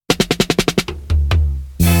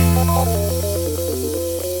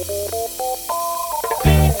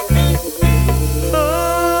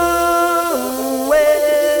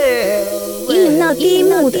一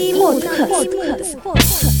木的 podcast。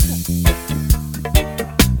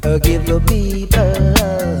 Give the people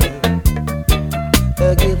love.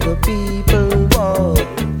 Give the people warmth.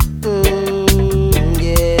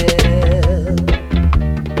 Yeah.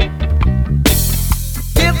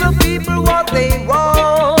 Give the people what they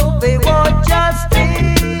want. They want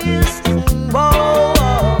justice. Whoa.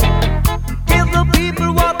 Give the people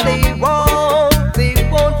what they want. They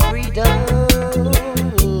want freedom.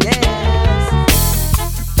 Yes.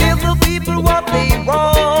 Give the people what they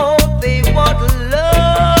want. They want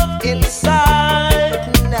love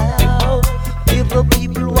inside now. Give the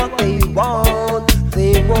people what they want.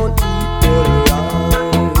 They want equal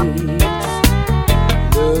rights.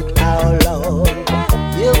 Look how long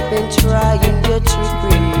you've been trying your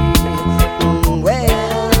trickery.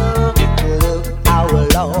 Well, look how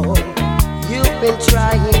long you've been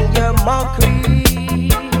trying your mockery.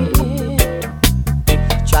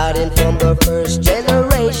 Trying from the first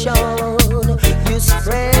generation, you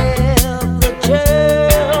spread the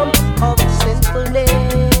germ of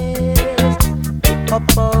sinfulness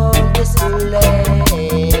upon this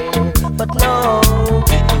land. But no,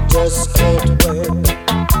 it just can't work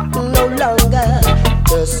no longer.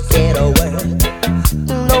 Just can't work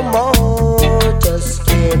no more. Just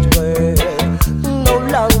can't work no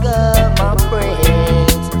longer, my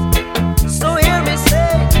friends. So hear me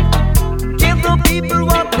say, give the people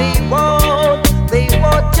what they want. They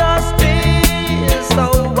want justice.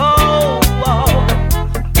 Oh, oh, oh.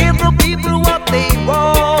 Give the people what they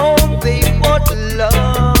want. They want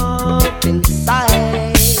love inside.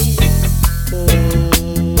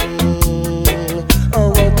 Oh,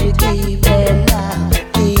 won't you give them now?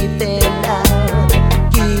 Give them now.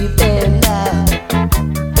 Give them now.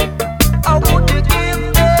 Oh, won't you give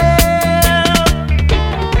them?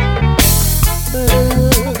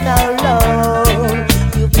 Look how long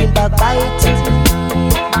you've been backbiting.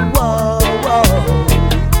 Whoa, whoa.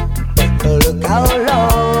 Look how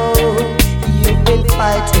long you've been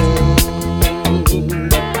fighting.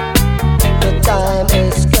 The time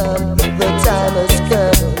has come. The time has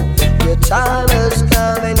come. Your time has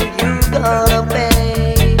come, and you're gonna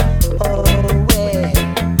pay. Oh, way.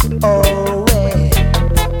 Oh, way.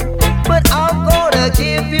 But I'm gonna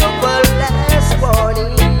give you a last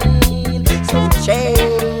warning. So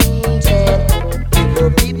change it. Give the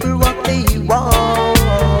people what they want.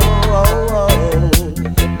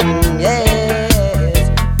 Yes.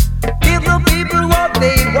 Give the people what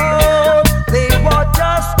they want. They want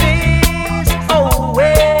justice. Oh,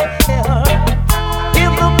 well.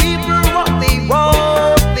 Give the people what they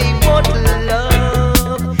want. They want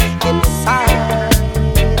love inside.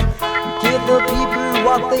 Give the people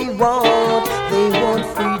what they want. They want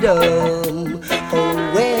freedom. Oh,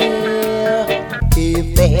 well. Give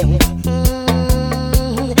them.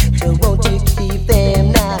 So won't you give them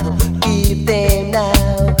now? Give them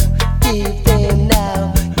now. Give them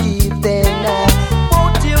now. Give them now.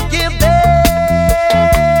 Won't you give them?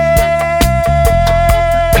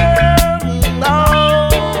 Oh,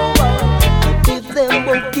 give them,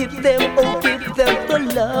 oh, give them, oh, give them the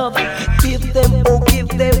love. Give them, oh, give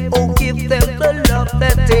them, oh, give them the love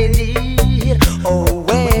that they need. Oh,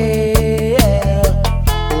 well,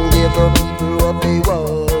 give the people what they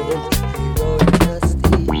want. They want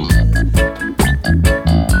justice.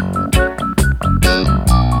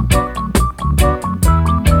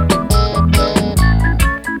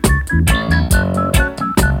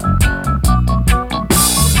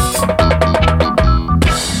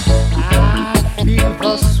 I feel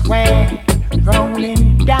the sweat rolling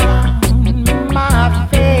down my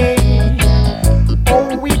face.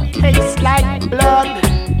 Oh, it tastes like blood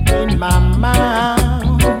in my mouth.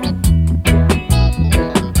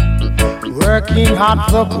 Working hard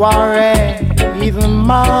for quarry, even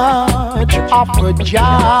much of a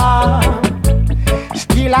job.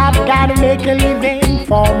 Still, I've got to make a living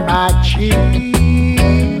for my children.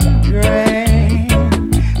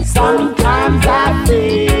 Sometimes I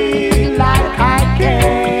feel like I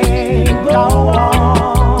can't go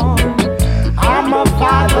on. I'm a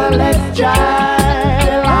fatherless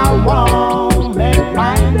child. I won't make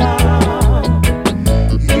right now.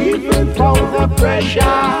 Even though the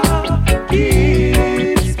pressure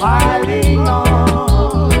keeps piling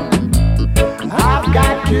on, I've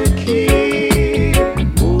got to keep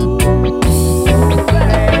moving.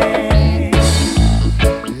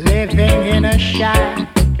 Living in a shack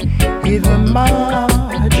isn't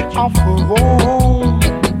much of a home.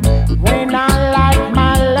 When I light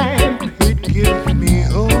my lamp, it gives me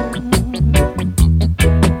hope.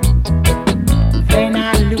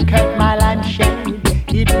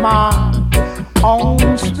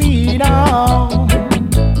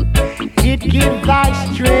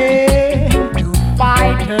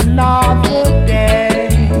 another day.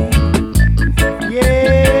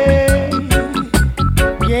 Yeah,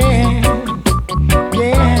 yeah,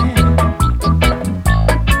 yeah.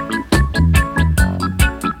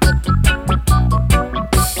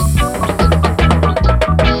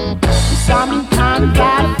 Sometimes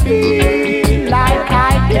I feel like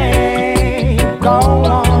I can't go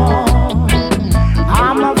on.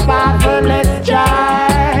 I'm a fatherless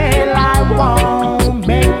child, I won't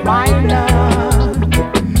make mine up.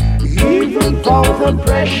 Even though the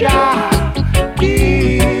pressure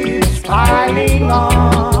keeps piling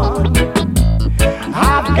on,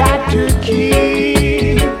 I've got to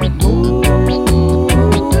keep moving.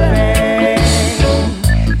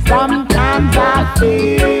 Sometimes I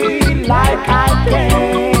feel like I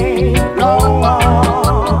can't go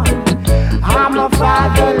on. I'm a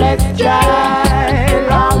fatherless child,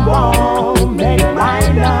 I won't make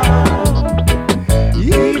mine up.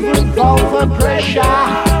 Even though the pressure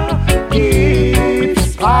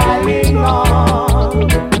keeps piling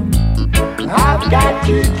on, I've got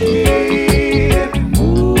to keep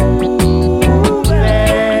moving.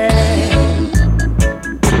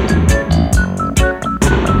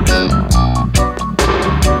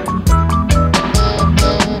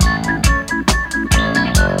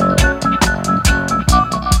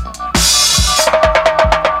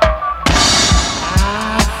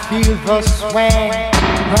 Feel the sweat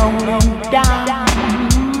rolling down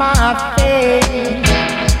my face.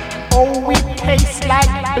 Oh, it tastes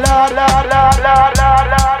like blood.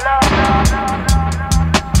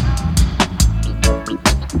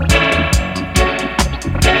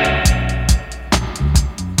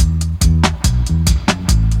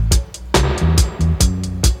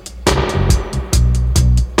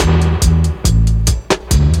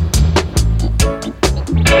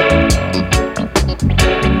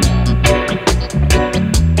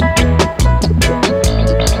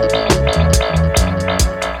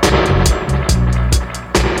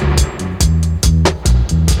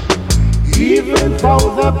 Even though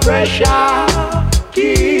the pressure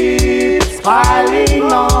keeps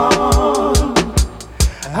piling on,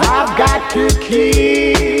 I've got to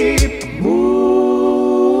keep moving.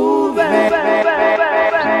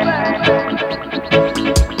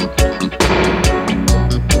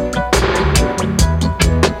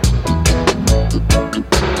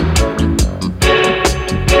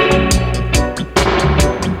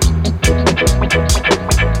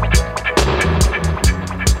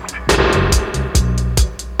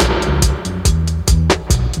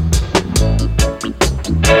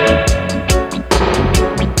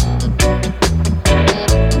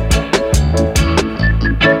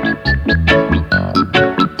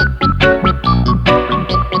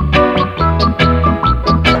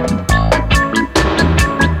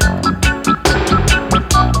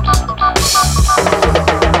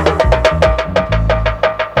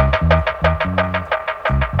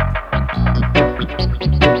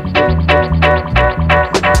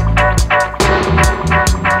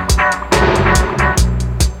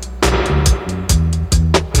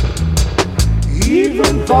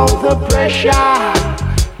 Even though the pressure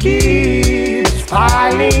keeps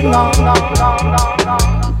piling on.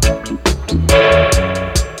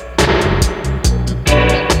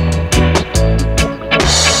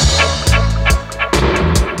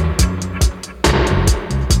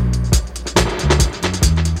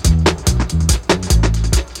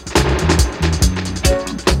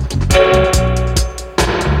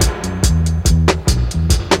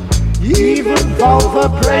 Even though the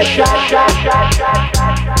pressure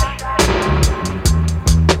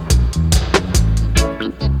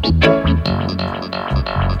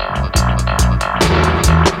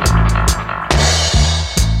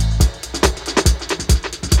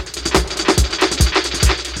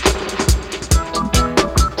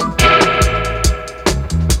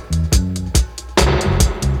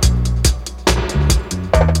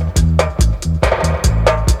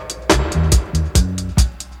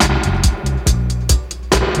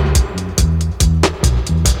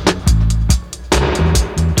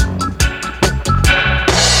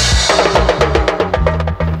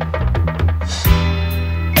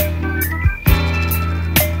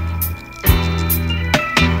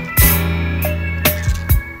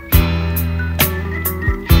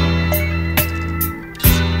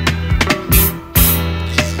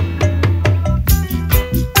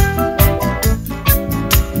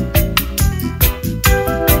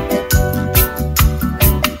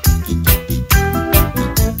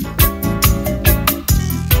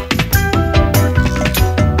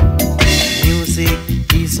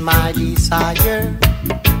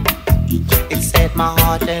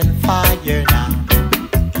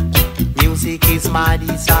my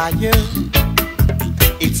desire.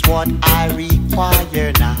 It's what I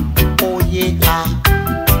require now. Oh yeah.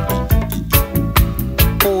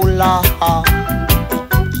 Oh Lord.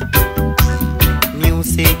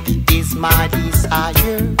 Music is my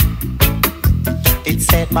desire. It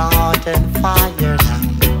set my heart on fire now.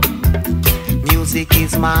 Music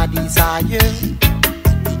is my desire.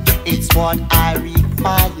 It's what I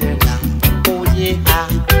require now. Oh yeah.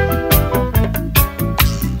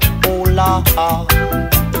 Oh Lord.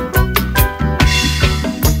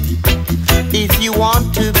 If you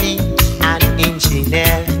want to be an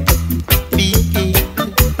engineer, be it.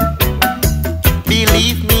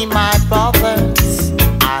 Believe me, my brothers,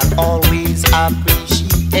 I'll always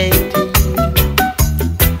appreciate it.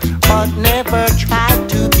 But never try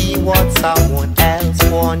to be what someone else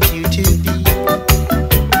wants you to be,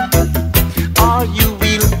 or you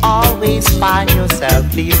will always find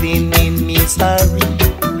yourself living in misery.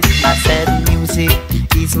 I said music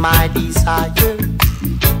is my desire.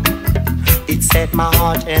 It set my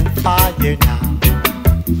heart on fire now.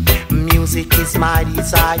 Music is my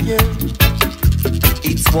desire.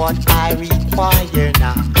 It's what I require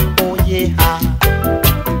now. Oh yeah.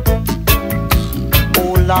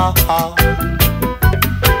 Oh Lord.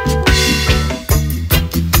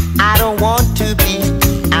 I don't want to be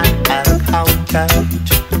an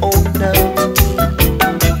accountant. Oh no.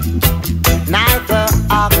 Neither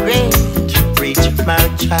a great rich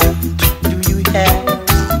merchant. Do you hear?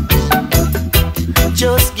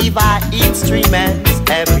 Just give our instruments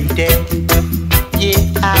every day. Yeah.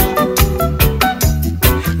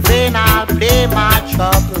 Then I'll play my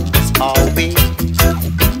troubles always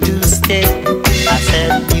to stay. I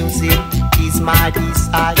said music is my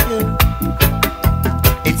desire.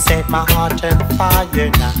 It set my heart on fire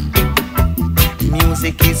now.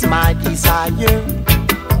 Music is my desire.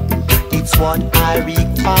 It's what I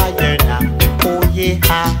require now. Oh yeah.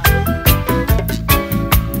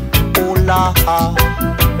 Oh Lord.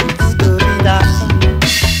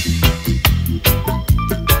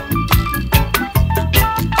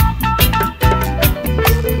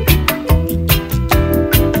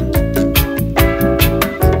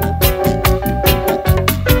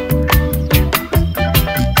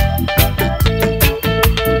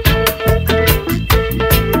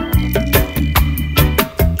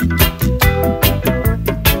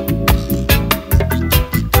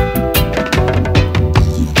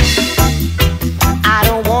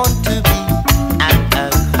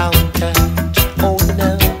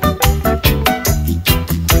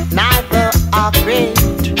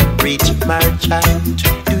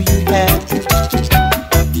 Do you hear?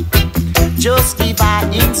 Just give our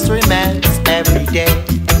instruments every day.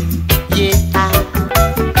 Yeah.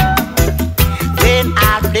 Then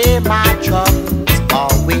I'll play my troubles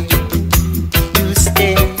always to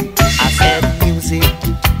stay. I said music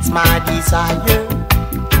is my desire.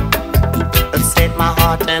 It set my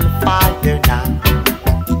heart on fire now.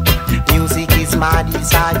 Music is my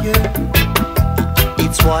desire.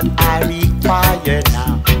 It's what I require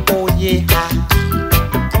now. Oh yeah.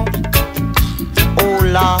 Oh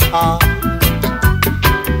Lord.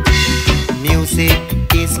 Music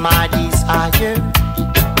is my desire.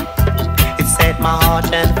 It set my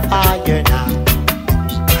heart on fire now.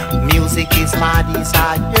 Music is my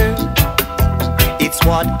desire. It's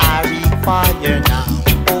what I require now.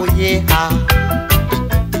 Oh yeah.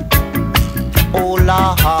 Oh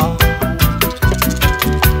Lord.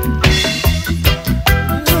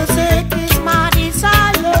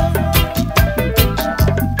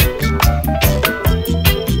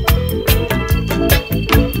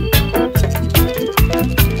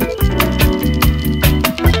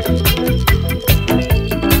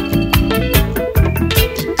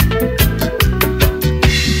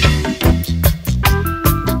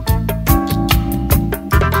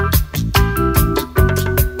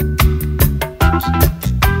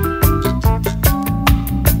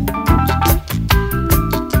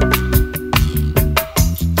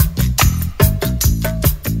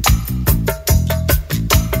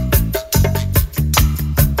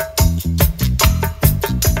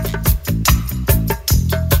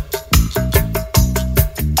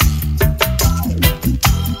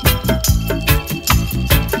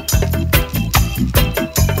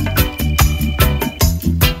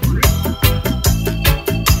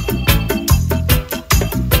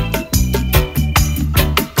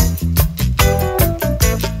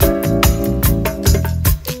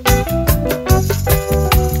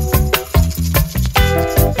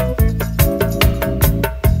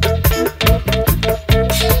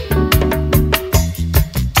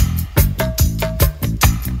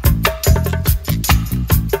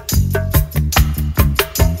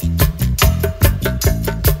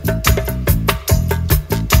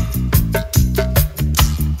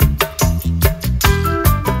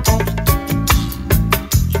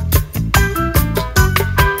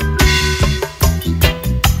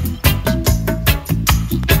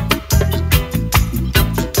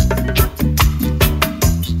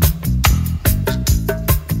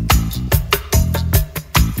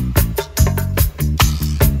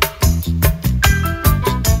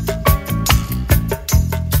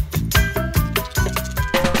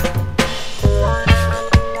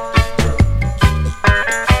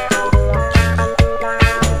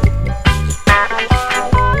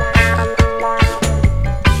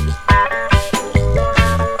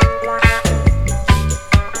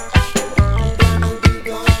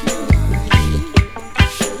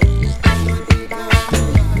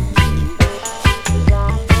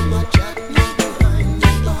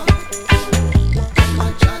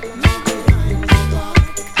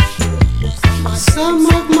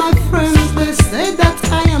 friends, they say that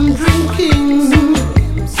I am drinking,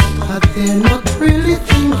 but they're not really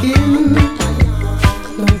thinking.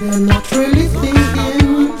 No, they're not really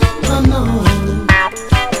thinking. Oh no.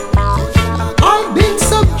 I've been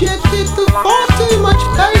subjected to far too much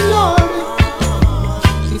pain, Lord.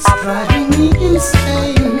 It's driving me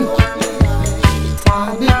insane.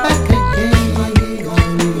 I'll be back again.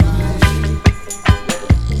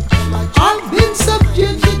 I've been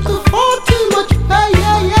subjected to far too much pain.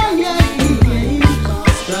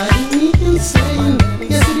 It's driving me insane.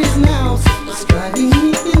 Yes, it is now. It's driving me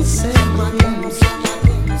insane.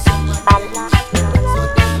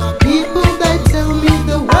 People, they tell me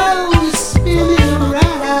the world is spinning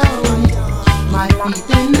around. My feet,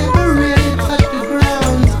 they never really touch the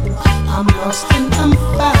ground. I'm lost and I'm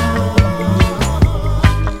found.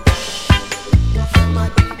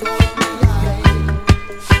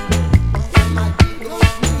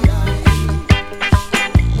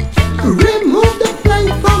 Remove the plank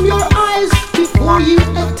from your eyes before you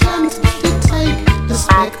attempt to take the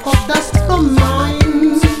speck of dust from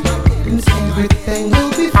mine, and everything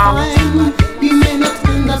will be fine. You may not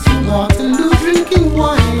end up in Waterloo drinking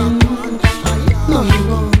wine. No, you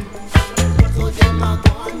won't.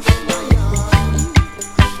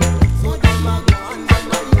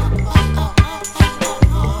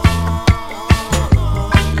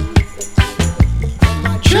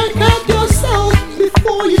 Check out yourself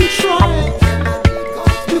before you try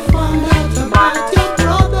to find out about your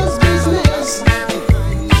brother's business.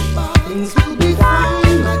 Things will be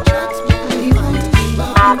fine. And you won't end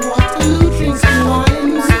up in Waterloo drinking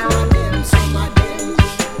wine.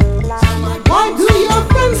 Why do your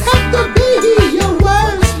friends have to be your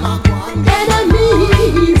worst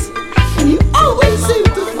enemies? And you always seem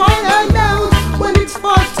to find out when it's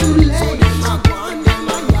far too late.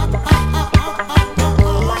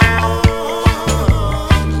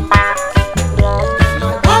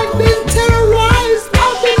 I've been terrorized,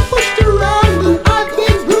 I've been pushed around, and I've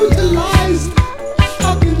been brutalized.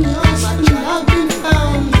 I've been lost and I've been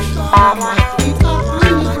found. All my feet are on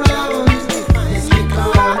the ground. Look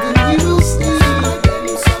around and you will see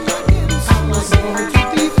I was born to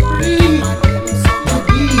be free, to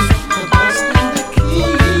be the boss and the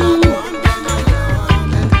king, and everything.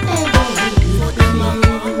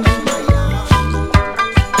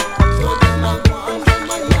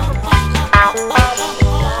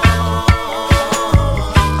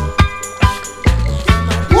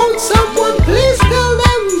 Won't someone please tell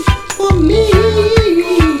them for me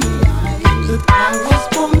that I was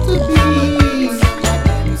born to be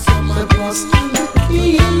the boss and the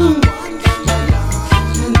king,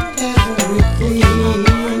 and everything, and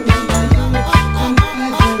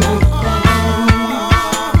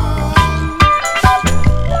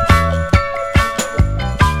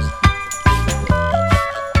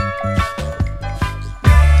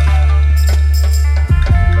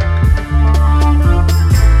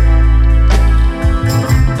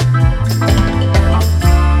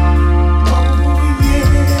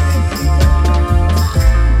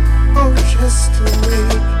Oh, just to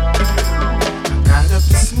wait. Got up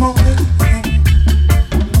this morning,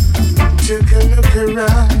 took a look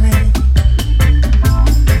around me.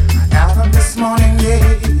 I got up this morning, yeah.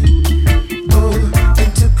 Oh,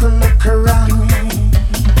 and took a look around me.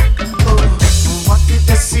 Oh, what did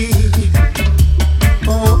I see?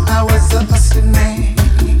 Oh, I was a hustling man.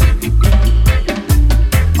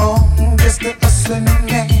 Oh, just a hustling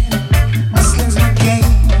man. Hustling's my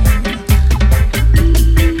game.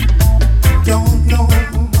 Don't know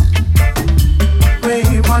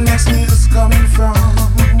where my next meal's coming from.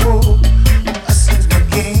 Oh, hustling's my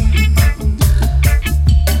game.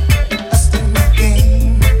 Hustling's my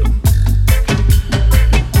game.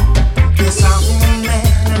 Yes, I'm the man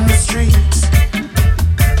in the streets.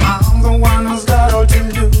 I'm the one who's got all to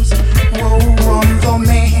lose. Whoa, I'm the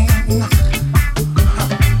man.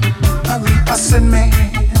 I'm the hustling man.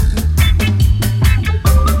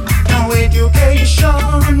 No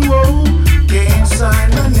education, whoa, can't sign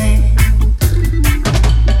my name.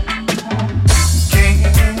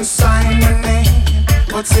 Can't sign my name.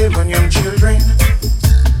 But 7 young children